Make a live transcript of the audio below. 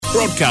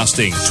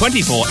Broadcasting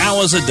 24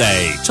 hours a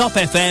day. Top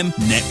FM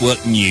Network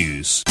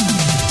News.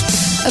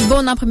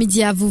 Bon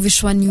après-midi à vous,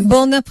 Vishwani.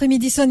 Bon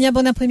après-midi, Sonia.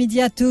 Bon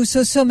après-midi à tous.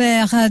 Au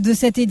sommaire de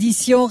cette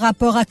édition,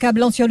 rapport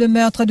accablant sur le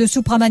meurtre de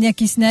Subramania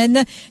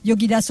Krishnan.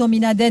 Yogita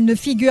Swaminathan ne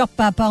figure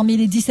pas parmi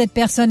les 17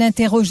 personnes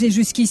interrogées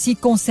jusqu'ici,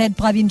 concède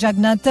Pravin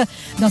Jagnnath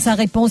dans sa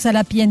réponse à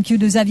la PNQ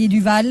de Xavier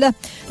Duval.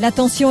 La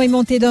tension est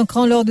montée d'un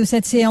cran lors de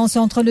cette séance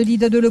entre le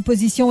leader de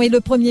l'opposition et le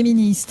Premier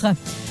ministre.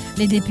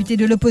 Les députés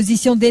de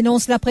l'opposition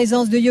dénoncent la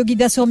présence de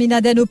Yogita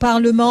Swaminathan au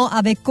Parlement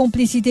avec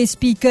complicité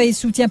Speaker et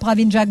soutien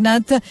Pravin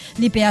Jagnnath.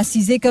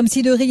 L'IPA-cisé comme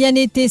si de rien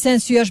n'était,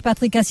 s'insurge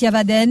Patrick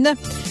Asjavaden.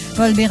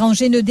 Paul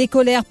Béranger ne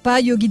décolère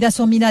pas, Yogita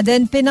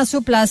Swaminathan pénasse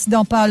au place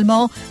dans le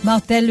Parlement.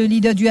 Martel, le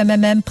leader du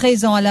MMM,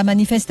 présent à la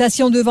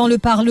manifestation devant le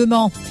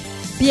Parlement.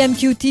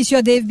 PMQT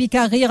sur Dave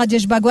Bikari,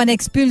 Rajesh Bhagwan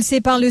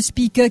expulsé par le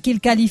speaker qu'il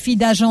qualifie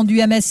d'agent du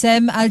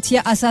MSM. Altier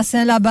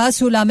assassin là-bas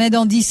sous la main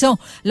d'Andisson,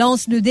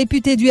 lance le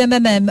député du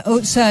MMM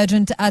au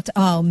Sergeant at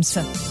Arms.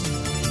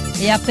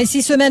 Et après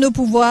 6 semaines au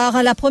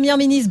pouvoir, la première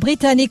ministre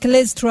britannique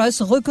Liz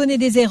Truss reconnaît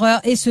des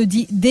erreurs et se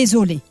dit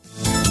désolée.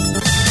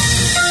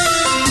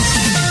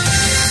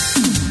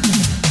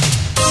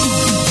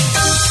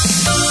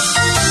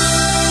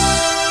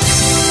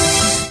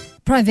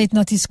 Private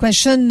Notice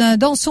Question.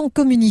 Dans son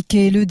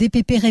communiqué, le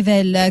DPP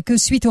révèle que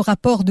suite au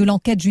rapport de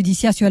l'enquête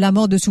judiciaire sur la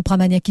mort de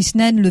Subramania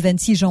Krishnan le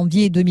 26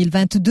 janvier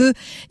 2022,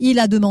 il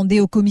a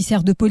demandé au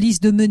commissaire de police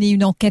de mener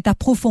une enquête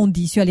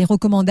approfondie sur les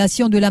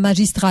recommandations de la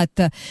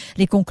magistrate.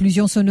 Les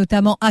conclusions sont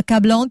notamment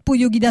accablantes pour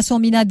Yogita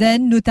Swaminathan,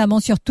 notamment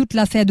sur toute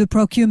l'affaire de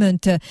procurement.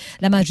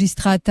 La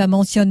magistrate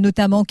mentionne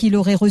notamment qu'il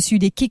aurait reçu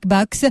des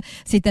kickbacks,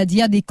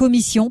 c'est-à-dire des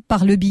commissions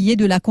par le biais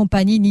de la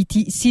compagnie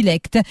Niti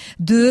Select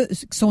de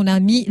son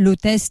ami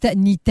l'hôtesse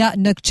Nita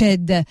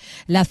Nugched.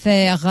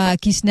 L'affaire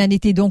Krishnan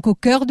était donc au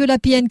cœur de la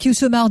PNQ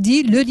ce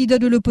mardi. Le leader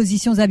de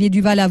l'opposition, Xavier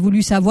Duval, a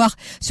voulu savoir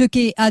ce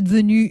qu'est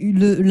advenu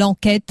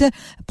l'enquête.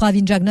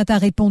 Pravin Jagnnath a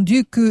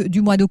répondu que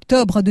du mois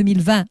d'octobre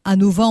 2020 à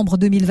novembre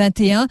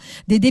 2021,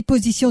 des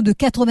dépositions de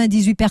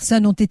 98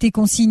 personnes ont été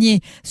consignées.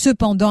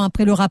 Cependant,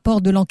 après le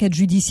rapport de l'enquête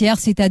judiciaire,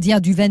 c'est-à-dire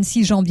du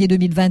 26 janvier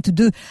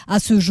 2022 à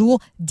ce jour,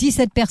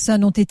 17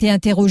 personnes ont été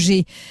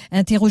interrogées.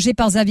 Interrogé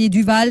par Xavier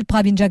Duval,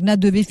 Pravin Jagnnath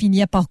devait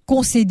finir par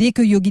concéder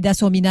que Yogita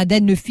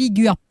Swaminathan ne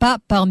figure pas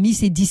parmi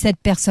ces 17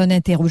 personnes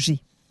interrogées.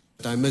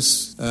 I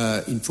must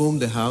inform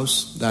the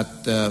House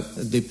that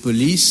the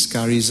police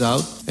carries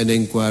out an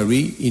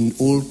inquiry in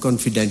all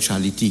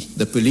confidentiality.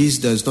 The police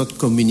does not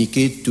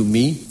communicate to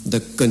me the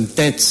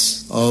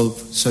contents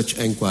of such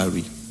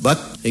inquiry. But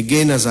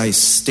again, as I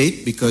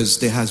state, because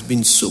there has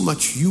been so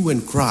much hue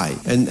and cry,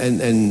 and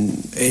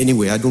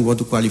anyway, I don't want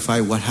to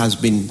qualify what has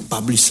been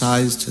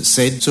publicized,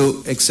 said.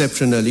 So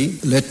exceptionally,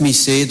 let me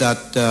say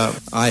that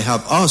I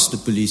have asked the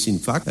police, in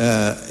fact,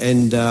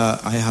 and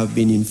I have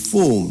been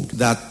informed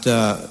that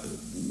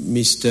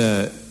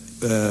Mr.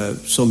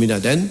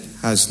 Swaminathan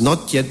has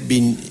not yet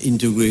been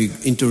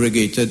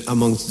interrogated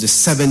amongst the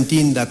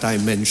 17 that I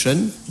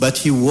mentioned, but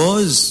he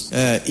was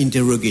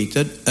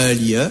interrogated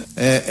earlier,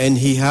 and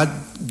he had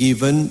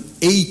given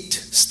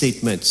 8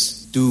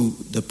 statements to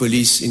the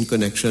police in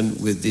connection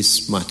with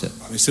this matter.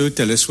 So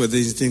tell us whether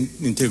this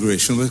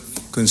integration was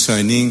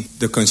concerning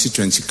the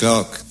constituency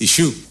clerk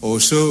issue.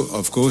 Also,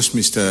 of course,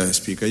 Mr.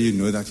 Speaker, you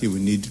know that he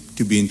will need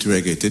to be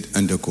interrogated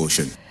under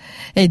caution.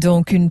 Et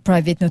donc, une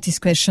private notice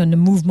question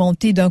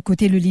mouvementée. D'un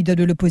côté, le leader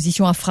de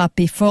l'opposition a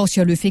frappé fort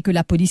sur le fait que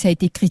la police a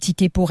été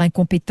critiquée pour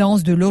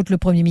incompétence. De l'autre, le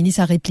Premier ministre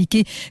a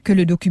répliqué que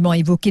le document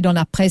évoqué dans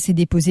la presse et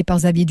déposé par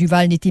Xavier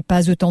Duval n'était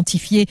pas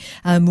authentifié.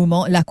 À un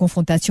moment, la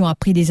confrontation a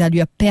pris des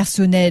allures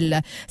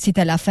personnelles. C'est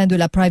à la fin de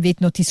la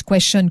private notice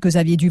question que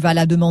Xavier Duval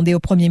a demandé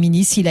au Premier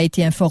ministre s'il a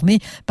été informé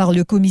par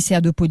le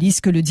commissaire de police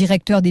que le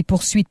directeur des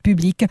poursuites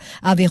publiques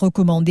avait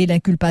recommandé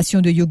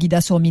l'inculpation de Yogita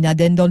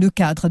Swaminathan dans le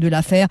cadre de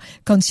l'affaire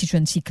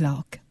Constituency Clerk.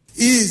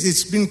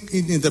 It's been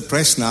in the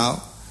press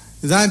now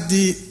that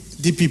the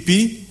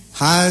DPP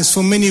has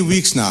for many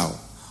weeks now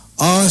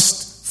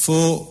asked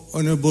for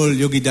Honorable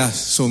Yogita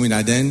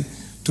Swaminathan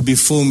to be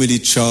formally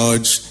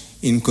charged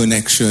in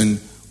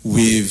connection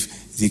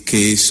with the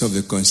case of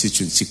the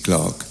constituency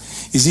clerk.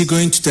 Is he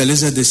going to tell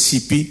us that the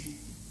CP,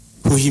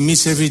 who he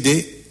meets every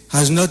day,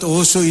 has not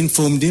also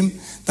informed him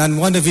that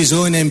one of his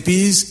own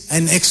MPs,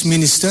 an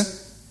ex-minister,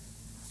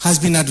 has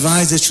been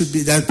advised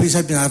that police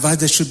have been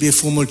advised there should be a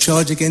formal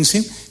charge against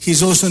him?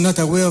 He's also not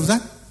aware of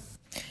that?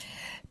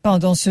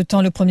 Pendant ce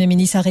temps, le Premier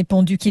ministre a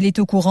répondu qu'il est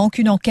au courant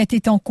qu'une enquête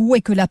est en cours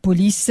et que la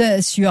police,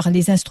 sur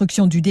les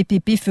instructions du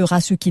DPP,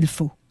 fera ce qu'il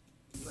faut.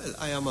 Well,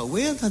 I am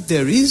aware that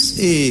there is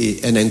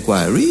an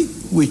inquiry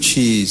which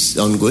is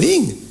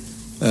ongoing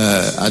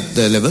at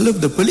the level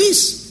of the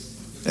police.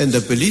 And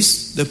the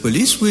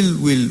police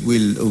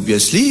will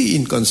obviously,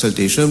 in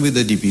consultation with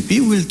the DPP,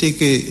 will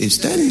take a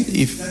stand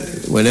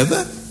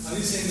whenever.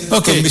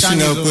 Okay,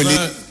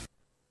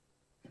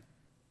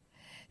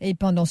 Et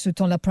pendant ce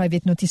temps, la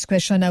Private Notice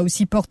Question a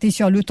aussi porté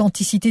sur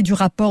l'authenticité du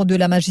rapport de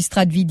la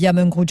magistrate Vidya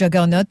Mungro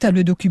Jagannathan.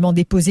 Le document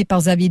déposé par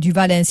Xavier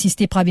Duval a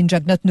insisté Pravin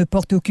Jagnnath ne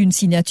porte aucune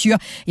signature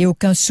et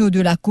aucun sceau de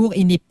la cour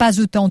et n'est pas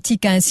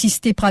authentique, a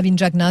insisté Pravin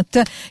Jagnnath.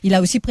 Il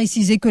a aussi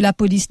précisé que la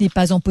police n'est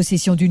pas en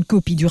possession d'une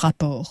copie du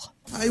rapport.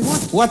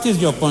 What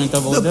is your point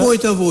of order? The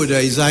point of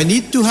order is I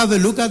need to have a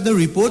look at the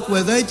report,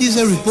 whether it is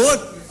a report.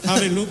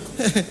 Have a look.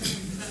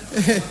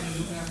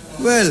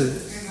 Well,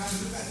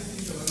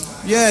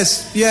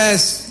 yes,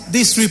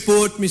 this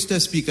report, Mr.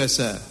 Speaker,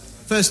 sir.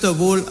 First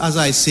of all, as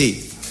I say,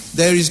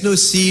 there is no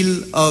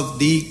seal of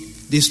the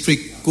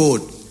district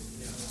court.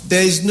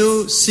 There is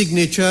no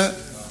signature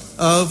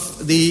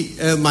of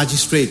the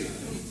magistrate.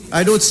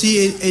 I don't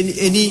see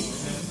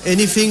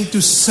anything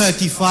to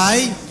certify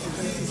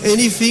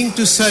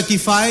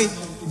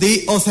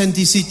the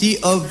authenticity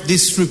of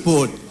this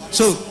report.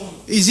 So,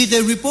 is it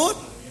a report?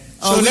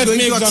 So let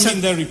me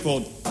examine the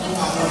report.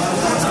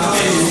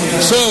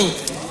 So,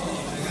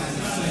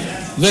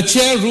 the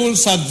chair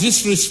rules that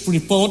this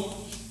report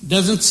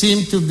doesn't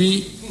seem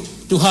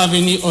to have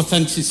any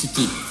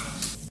authenticity.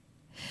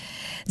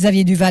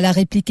 Xavier Duval a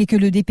répliqué que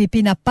le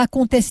DPP n'a pas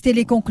contesté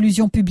les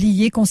conclusions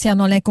publiées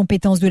concernant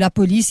l'incompétence de la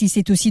police. Il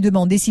s'est aussi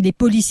demandé si les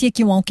policiers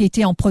qui ont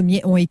enquêté en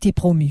premier ont été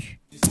promus.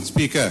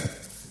 Speaker,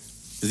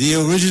 the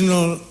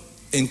original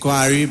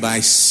inquiry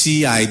by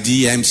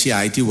CID,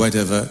 MCIT,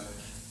 whatever,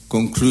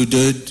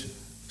 concluded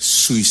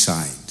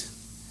suicide.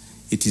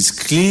 It is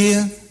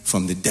clear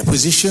from the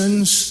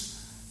depositions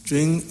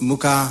during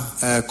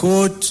Muka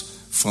court,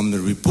 from the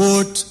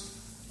report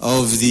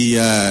of the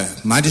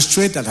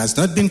magistrate that has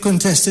not been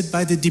contested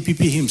by the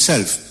DPP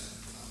himself,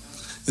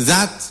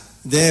 that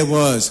there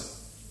was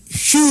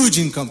huge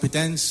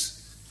incompetence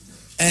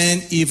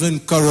and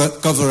even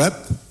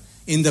cover-up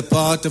in the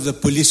part of the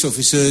police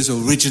officers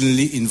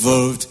originally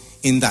involved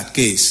in that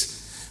case.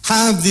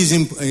 Have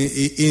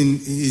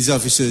these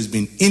officers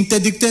been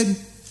interdicted?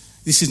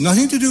 This has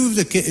nothing to do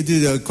with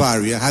the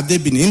inquiry. Have they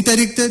been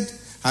interdicted?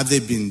 Have they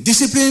been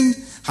disciplined?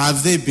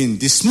 Have they been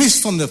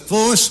dismissed from the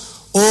force?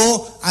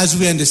 Or, as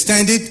we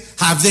understand it,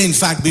 have they in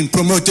fact been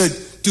promoted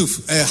to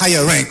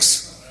higher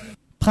ranks?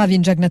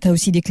 Pravin Jagnnath a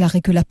aussi déclaré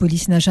que la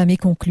police n'a jamais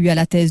conclu à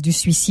la thèse du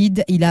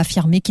suicide. Il a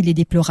affirmé qu'il est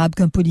déplorable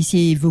qu'un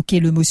policier ait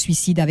évoqué le mot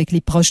suicide avec les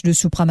proches de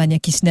Subramania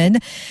Kisnen.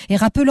 Et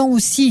rappelant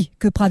aussi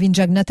que Pravin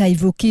Jagnnath a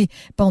évoqué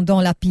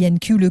pendant la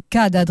PNQ le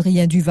cas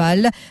d'Adrien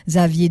Duval.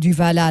 Xavier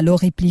Duval a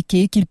alors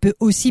répliqué qu'il peut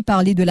aussi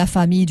parler de la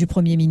famille du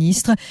Premier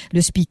ministre. Le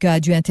speaker a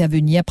dû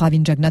intervenir.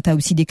 Pravin Jagnnath a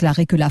aussi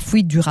déclaré que la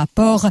fuite du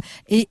rapport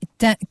est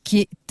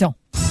inquiétante.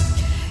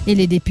 Et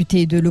les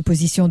députés de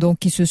l'opposition donc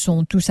qui se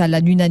sont tous à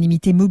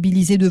l'unanimité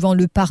mobilisés devant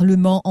le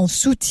Parlement en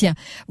soutien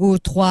aux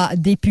 3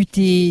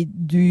 députés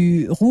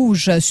du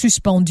Rouge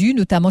suspendus,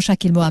 notamment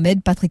Shakil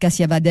Mohamed, Patrick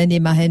Asyavaden et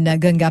Mahen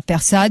Ganga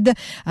Persad.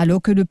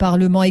 Alors que le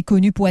Parlement est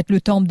connu pour être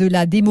le temple de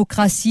la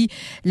démocratie,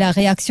 la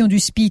réaction du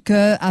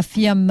speaker,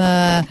 affirme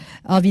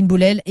Arvind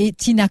Boulel,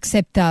 est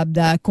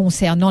inacceptable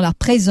concernant la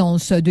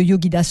présence de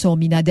Yogida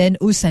Sorminaden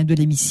au sein de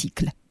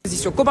l'hémicycle.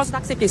 Comment vous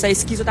acceptez ça?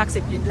 Est-ce qu'ils ont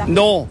accepté?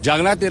 Non,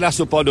 Jagnnath est là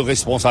ce part de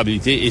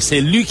responsabilité et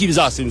c'est lui qui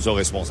va assumer sa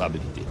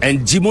responsabilité. Un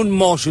dimoun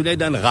mentionné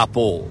dans le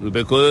rapport,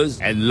 because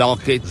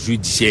l'enquête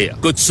judiciaire.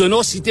 Que ce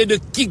nom cité de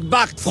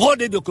kickback,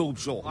 fraude et de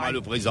corruption. Le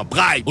président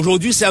bribe.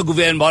 Aujourd'hui, c'est un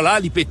gouvernement là,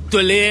 il peut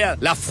tolérer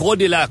la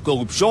fraude et la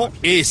corruption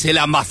et c'est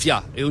la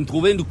mafia. Et on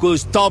trouve une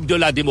cause temple de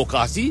la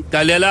démocratie.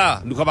 T'allais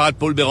là, nos camarades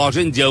Paul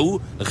Béranger, Ndiaou,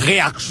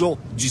 réaction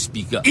du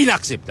speaker.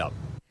 Inacceptable.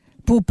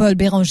 Pour Paul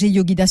Béranger,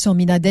 Yogida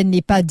Sorminaden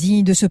n'est pas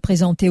digne de se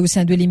présenter au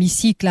sein de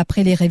l'hémicycle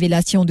après les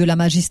révélations de la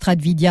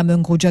magistrate Vidya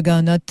Mungro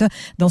Jagannathan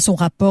dans son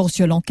rapport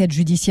sur l'enquête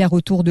judiciaire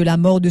autour de la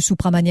mort de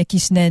Subramania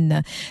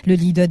Kisnen. Le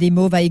leader des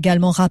Mauves a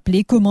également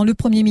rappelé comment le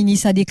Premier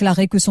ministre a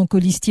déclaré que son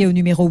colistier au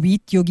numéro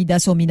 8, Yogida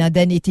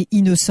Sorminaden, était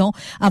innocent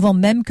avant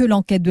même que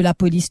l'enquête de la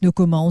police ne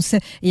commence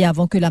et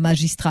avant que la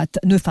magistrate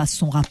ne fasse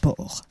son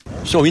rapport.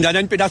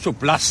 Sorminaden peut être sur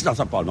place dans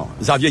sa parlement.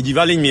 Xavier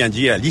Duval m'a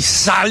dit, il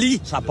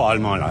salit sa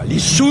parlement là, il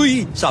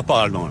souille sa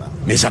parlement là.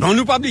 Mais ça ne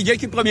nous pas oublier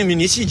que le Premier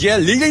ministre, il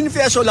a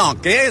fait sur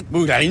l'enquête,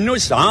 pour être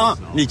innocent,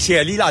 il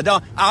est là-dedans.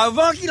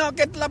 Avant qu'il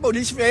enquête la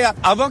police fait,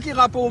 avant qu'il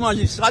rapporte au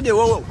magistrat, il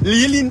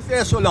a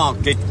fait sur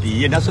l'enquête,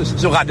 il est dans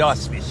ce radar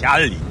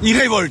spécial, il est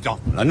révoltant.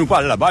 Là, nous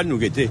parlons là-bas, nous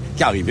étions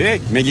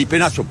arrivés, mais il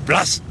est sur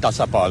place dans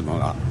sa parlement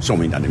là,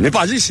 Sorminaden. Mais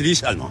pas ici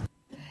seulement.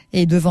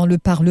 Et devant le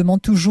Parlement,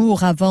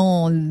 toujours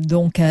avant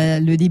donc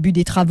le début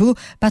des travaux,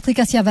 Patrick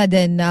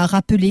Asyavaden a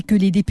rappelé que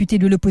les députés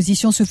de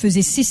l'opposition se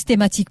faisaient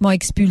systématiquement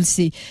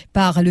expulser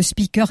par le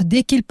speaker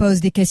dès qu'il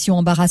pose des questions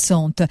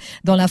embarrassantes.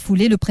 Dans la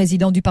foulée, le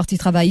président du Parti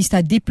travailliste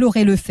a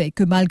déploré le fait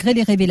que malgré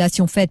les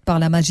révélations faites par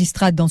la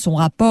magistrate dans son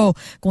rapport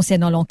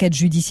concernant l'enquête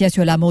judiciaire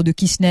sur la mort de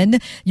Kisnen,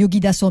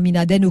 Yogida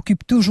Sorminaden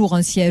occupe toujours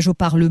un siège au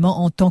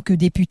Parlement en tant que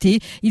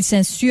député. Il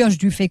s'insurge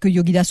du fait que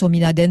Yogida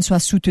Sorminaden soit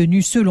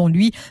soutenu, selon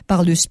lui,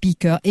 par le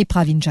speaker et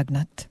Pravin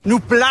Jagnnath. Nous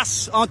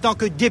place en tant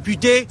que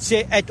député,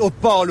 c'est être au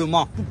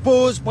Parlement.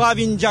 Pose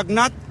Pravin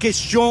Jagnnath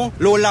question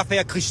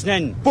l'affaire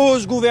Krishnan.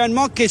 Pose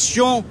gouvernement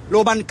question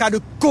le cas de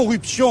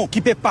corruption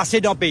qui peut passer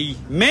dans le pays.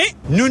 Mais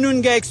nous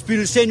avons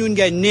expulsé, nous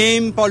avons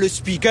name par le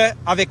speaker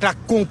avec la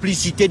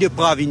complicité de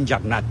Pravin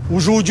Jagnnath.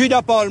 Aujourd'hui dans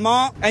le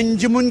Parlement,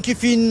 un monde qui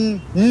finit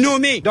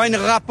nommé dans un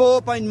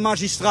rapport par une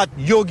magistrate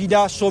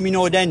Yogida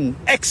Sominoden,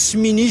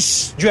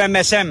 ex-ministre du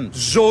MSM.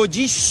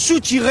 Zodi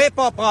soutiré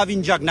par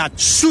Pravin Jagnnath,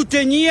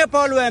 soutenu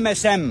par le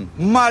MSM,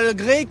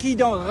 malgré qu'il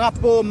dans le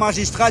rapport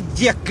magistrat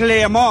dit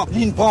clairement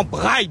qu'il prend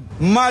pride,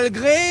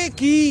 malgré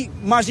qu'il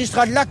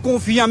magistrat l'a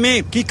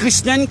confirmé qu'il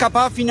Krishnan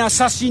capable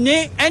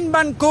d'assassiner une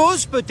bonne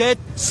cause peut-être,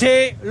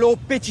 c'est la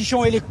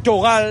pétition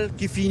électorale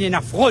qui finit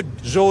la fraude.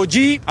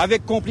 Zodi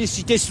avec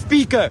complicité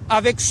speaker,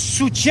 avec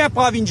soutien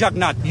Pravin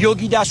Jagnnath,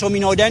 Yogida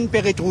Sominoden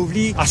peut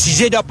retrouver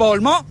assisé dans le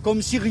Parlement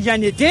comme si rien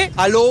n'était,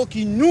 alors que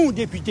nous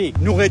députés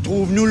nous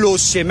retrouvons nous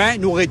l'os ses mains,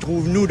 nous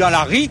retrouvons nous dans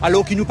la rue,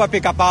 alors que nous pas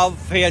capables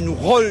de faire un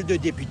rôle de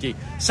député.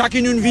 Ça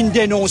qui nous vient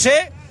dénoncer.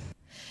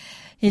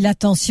 Et la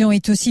tension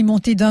est aussi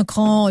montée d'un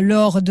cran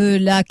lors de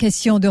la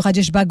question de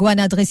Rajesh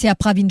Bhagwan adressée à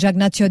Pravin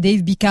Jagnnath sur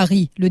Dave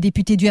Bikari. Le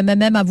député du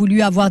MMM a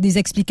voulu avoir des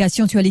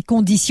explications sur les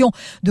conditions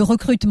de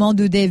recrutement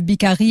de Dave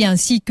Bikari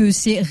ainsi que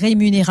ses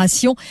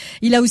rémunérations.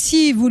 Il a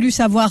aussi voulu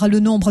savoir le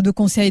nombre de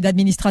conseils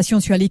d'administration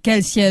sur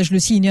lesquels siège le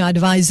senior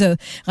advisor.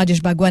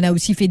 Rajesh Bhagwan a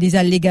aussi fait des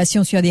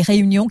allégations sur des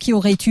réunions qui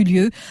auraient eu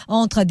lieu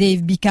entre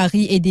Dave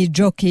Bikari et des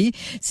jockeys.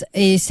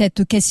 Et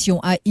cette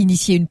question a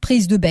initié une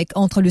prise de bec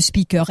entre le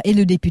speaker et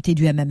le député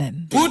du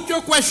MMM. Put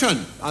your question.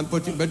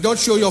 But don't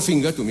show your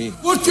finger to me.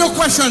 Put your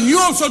question. You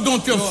also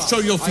don't show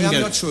your finger. I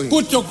am not showing.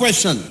 Put your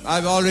question.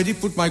 I've already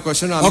put my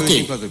question. I'm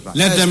Okay. waiting for the reply.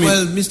 Let them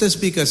Well, Mr.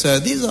 Speaker, sir,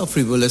 these are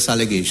frivolous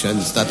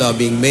allegations that are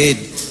being made.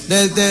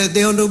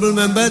 The honourable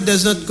member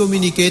does not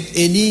communicate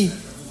any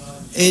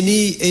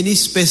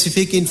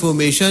specific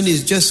information. He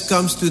just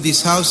comes to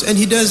this house and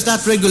he does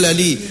that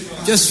regularly,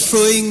 just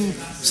throwing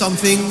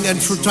something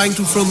and trying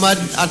to throw mud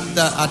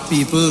at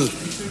people.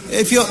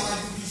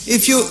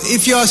 If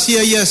you are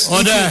serious.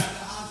 Order.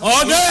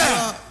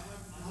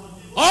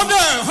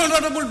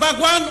 Honorable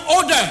Bhagwan,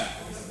 order.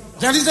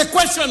 There is a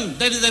question.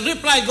 There is a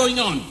reply going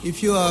on.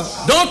 If you are.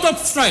 Don't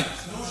obstruct.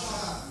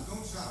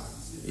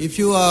 If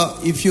you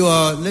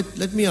are.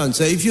 Let me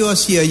answer. If you are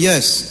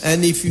serious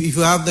and if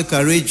you have the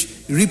courage,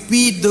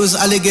 repeat those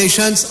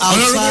allegations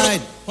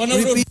outside.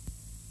 Honorable.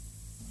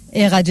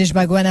 Et Rajesh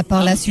Bhagwan a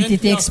par la suite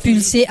été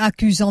expulsé,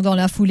 accusant dans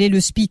la foulée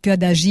le speaker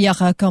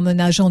d'agir comme un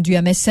agent du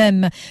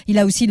MSM. Il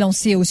a aussi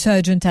lancé au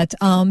Sergeant at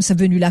Arms,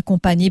 venu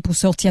l'accompagner pour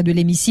sortir de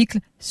l'hémicycle,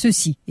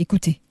 ceci.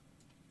 Écoutez.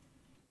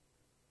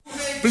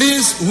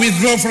 Please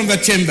withdraw from the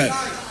chamber.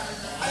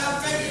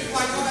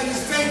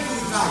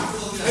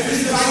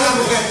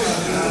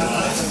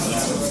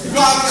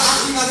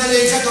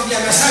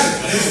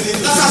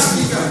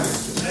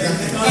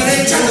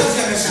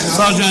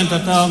 Sergeant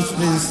at Arms,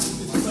 please.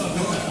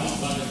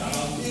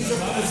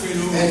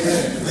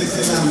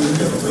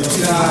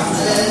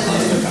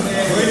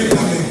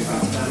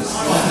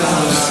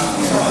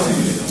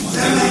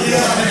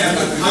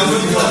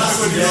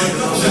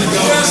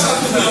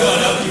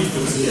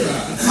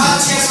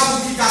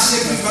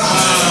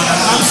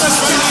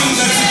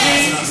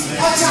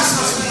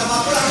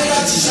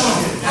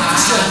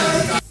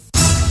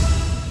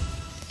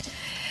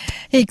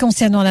 Et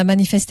concernant la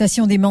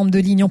manifestation des membres de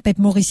l'Union PEP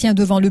mauricien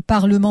devant le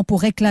Parlement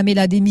pour réclamer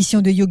la démission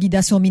de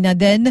Yogida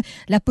Sominoden,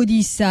 la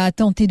police a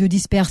tenté de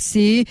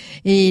disperser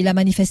et la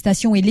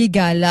manifestation est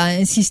légale, a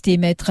insisté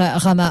maître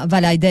Rama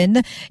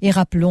Valaiden. Et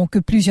rappelons que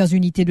plusieurs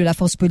unités de la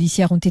force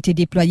policière ont été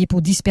déployées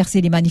pour disperser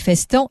les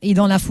manifestants et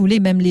dans la foulée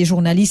même les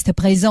journalistes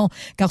présents,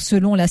 car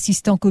selon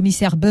l'assistant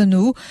commissaire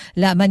Beno,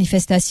 la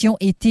manifestation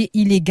était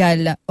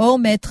illégale. Or,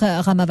 maître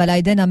Rama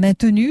Valaiden a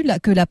maintenu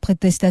que la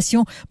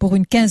protestation pour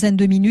une quinzaine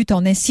de minutes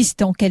en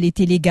insistant qu'elle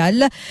était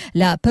légale.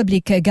 La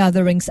Public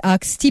Gatherings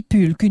Act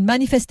stipule qu'une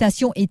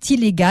manifestation est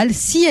illégale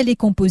si elle est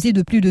composée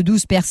de plus de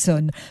 12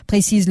 personnes,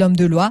 précise l'homme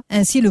de loi.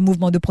 Ainsi, le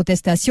mouvement de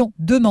protestation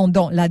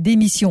demandant la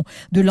démission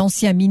de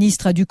l'ancien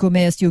ministre du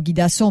Commerce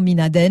Yogida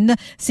Sominoden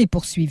s'est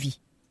poursuivi.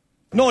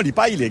 Non, il n'est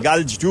pas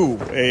illégal du tout.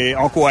 Et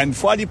encore une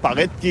fois, il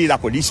paraît que la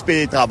police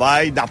peut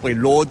travailler d'après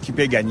l'autre qui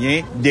peut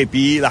gagner,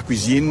 depuis la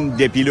cuisine,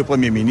 depuis le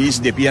Premier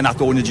ministre, depuis un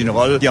attorney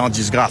général qui est en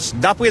disgrâce.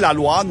 D'après la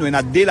loi, nous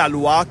avons la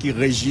loi qui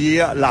régit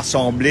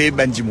l'Assemblée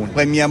Bendimoun.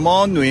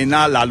 Premièrement, nous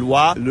avons la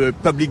loi, le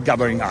Public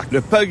Gathering Act.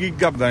 Le Public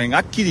Gathering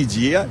Act qui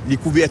dit, il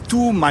couvre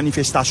toute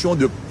manifestation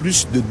de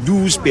plus de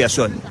 12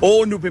 personnes.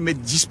 Ou nous pouvons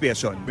mettre 10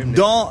 personnes.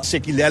 Dans ce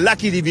qu'il y a là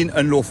qui devient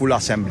un lawful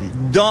assembly.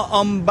 Dans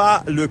en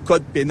bas, le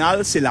code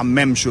pénal, c'est la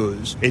même chose.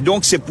 Et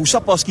donc, c'est pour ça,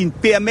 parce qu'ils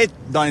permettent,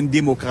 dans une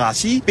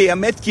démocratie,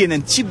 permettent qu'il y ait un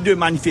type de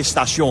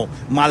manifestation,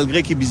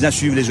 malgré qu'ils business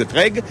suivent les autres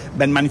règles,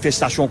 une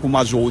manifestation comme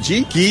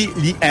aujourd'hui, qui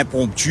est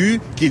impromptue,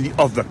 qui est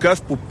off the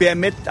cuff, pour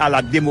permettre à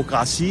la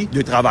démocratie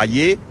de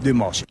travailler, de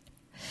marcher.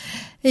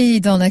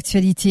 Et dans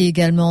l'actualité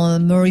également,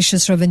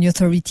 Mauritius Revenue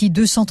Authority,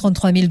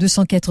 233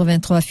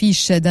 283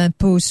 fiches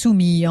d'impôts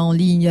soumis en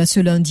ligne ce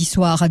lundi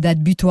soir à date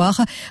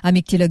butoir.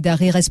 Amit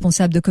Tilakdari,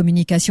 responsable de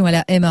communication à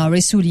la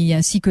MRA, souligne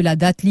ainsi que la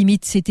date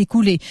limite s'est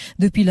écoulée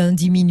depuis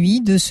lundi minuit.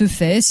 De ce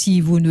fait,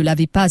 si vous ne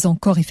l'avez pas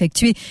encore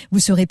effectué, vous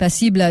serez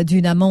passible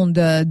d'une amende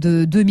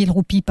de 2000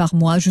 roupies par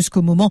mois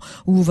jusqu'au moment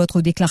où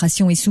votre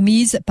déclaration est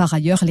soumise. Par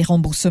ailleurs, les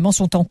remboursements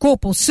sont en cours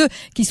pour ceux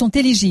qui sont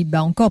éligibles,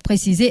 a encore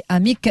précisé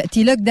Amit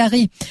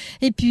Tilakdari.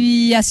 Et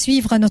puis, à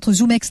suivre notre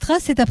Zoom Extra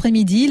cet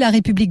après-midi, la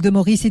République de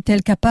Maurice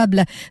est-elle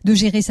capable de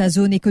gérer sa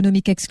zone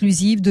économique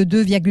exclusive de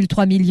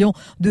 2,3 millions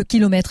de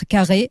kilomètres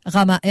carrés?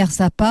 Rama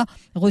Ersapa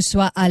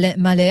reçoit Alain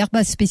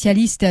Malherbe,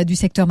 spécialiste du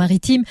secteur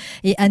maritime,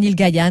 et Anil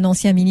Gayan,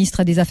 ancien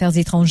ministre des Affaires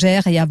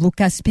étrangères et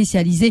avocat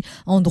spécialisé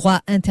en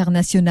droit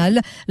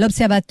international.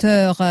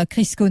 L'observateur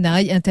Chris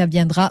Konay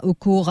interviendra au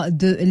cours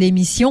de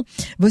l'émission.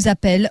 Vos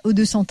appels au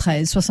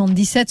 213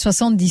 77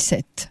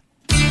 77.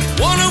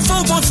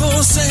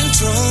 104.4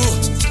 Central,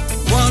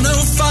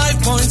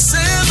 105.7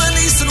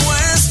 East and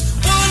West,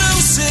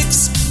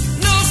 106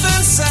 North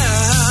and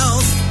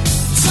South,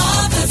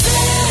 Top FM.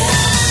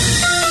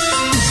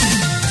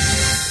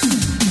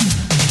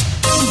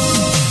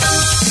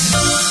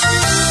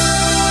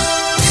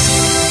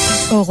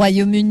 Au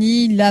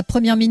Royaume-Uni, la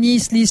première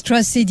ministre Liz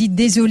Truss s'est dite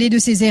désolée de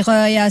ses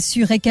erreurs et a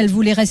assuré qu'elle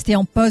voulait rester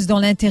en poste dans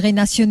l'intérêt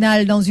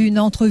national dans une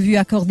entrevue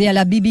accordée à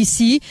la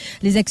BBC.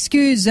 Les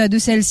excuses de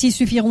celle-ci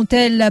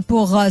suffiront-elles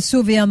pour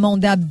sauver un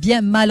mandat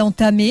bien mal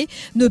entamé?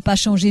 Ne pas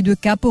changer de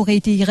cap aurait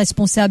été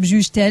irresponsable,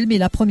 juge-t-elle, mais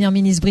la première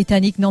ministre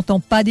britannique n'entend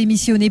pas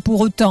démissionner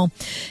pour autant.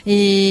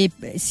 Et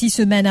 6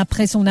 semaines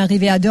après son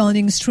arrivée à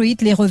Downing Street,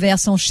 les revers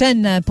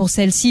s'enchaînent pour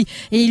celle-ci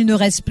et il ne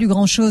reste plus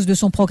grand-chose de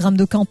son programme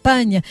de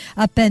campagne,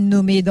 à peine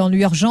nommé dans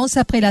l'urgence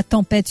après la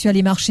tempête sur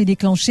les marchés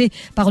déclenchée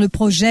par le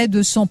projet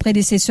de son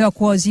prédécesseur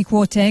Kwasi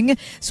Kwarteng.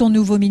 Son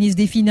nouveau ministre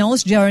des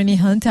Finances, Jeremy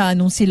Hunt, a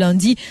annoncé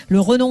lundi le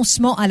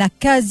renoncement à la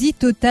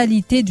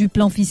quasi-totalité du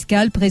plan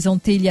fiscal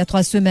présenté il y a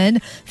 3 semaines.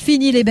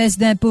 Fini les baisses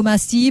d'impôts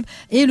massives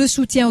et le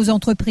soutien aux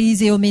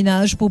entreprises et aux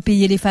ménages pour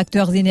payer les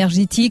facteurs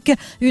énergétiques.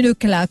 Une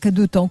claque,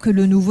 d'autant que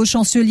le nouveau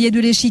chancelier de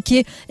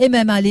l'échiquier est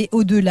même allé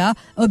au-delà.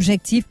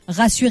 Objectif,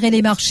 rassurer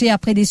les marchés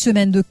après des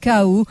semaines de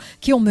chaos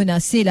qui ont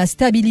menacé la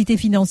stabilité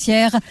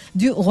financière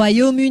du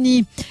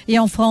Royaume-Uni. Et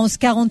en France,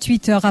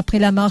 48 heures après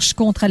la marche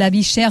contre la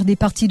vie chère, des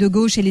partis de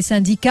gauche et les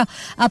syndicats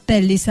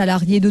appellent les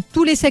salariés de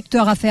tous les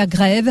secteurs à faire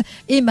grève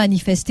et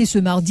manifester ce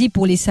mardi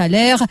pour les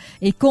salaires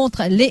et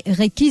contre les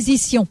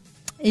réquisitions.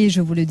 Et je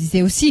vous le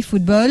disais aussi,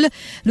 football.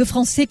 Le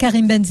Français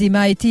Karim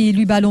Benzema a été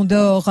élu Ballon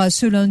d'Or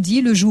ce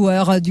lundi. Le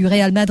joueur du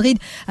Real Madrid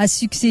a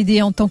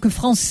succédé en tant que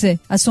Français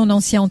à son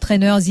ancien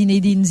entraîneur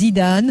Zinedine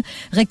Zidane,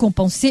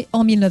 récompensé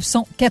en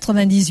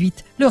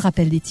 1998. Le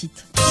rappel des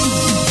titres.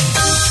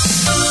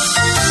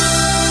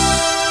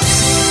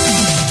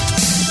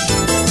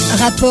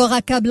 Rapport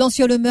accablant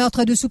sur le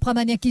meurtre de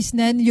Subramania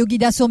Krishnan,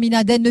 Yogita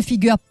Sominaden ne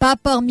figure pas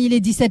parmi les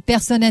 17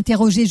 personnes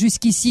interrogées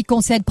jusqu'ici,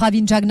 concède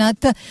Pravin Jagnat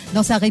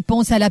dans sa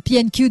réponse à la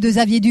PNQ de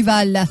Xavier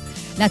Duval.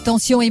 La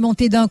tension est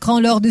montée d'un cran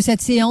lors de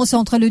cette séance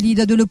entre le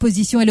leader de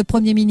l'opposition et le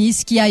Premier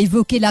ministre qui a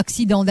évoqué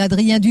l'accident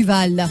d'Adrien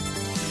Duval.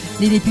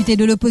 Les députés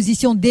de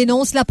l'opposition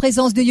dénoncent la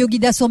présence de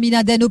Yogita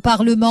Sominaden au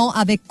Parlement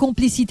avec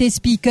complicité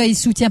Speaker et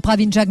soutien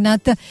Pravin Jagnat.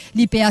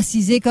 L'IP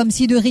assisé comme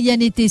si de rien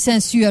n'était,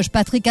 s'insurge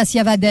Patrick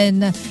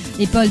Assiavaden.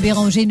 Et Paul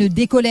Béranger ne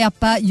décolère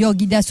pas.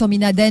 Yogita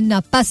Sominaden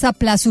n'a pas sa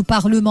place au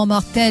Parlement,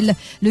 mortel,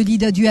 le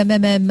leader du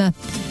MMM.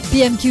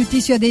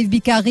 PMQT sur Dave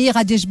Bikari,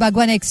 Rajesh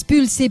Bhagwan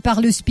expulsé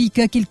par le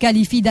speaker qu'il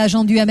qualifie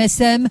d'agent du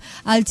MSM.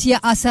 Altia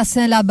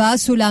assassin là-bas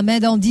sous la main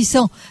dans 10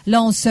 ans,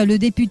 lance le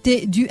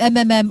député du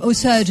MMM au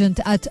Sergeant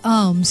at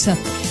Arms.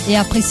 Et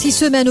après 6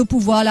 semaines au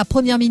pouvoir, la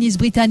première ministre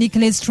britannique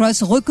Liz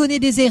Truss reconnaît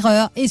des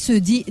erreurs et se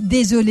dit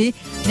désolée.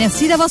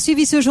 Merci d'avoir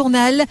suivi ce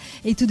journal.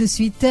 Et tout de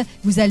suite,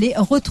 vous allez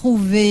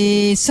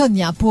retrouver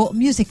Sonia pour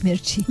Music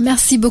Mirchi.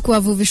 Merci beaucoup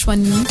à vous,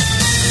 Vishwani.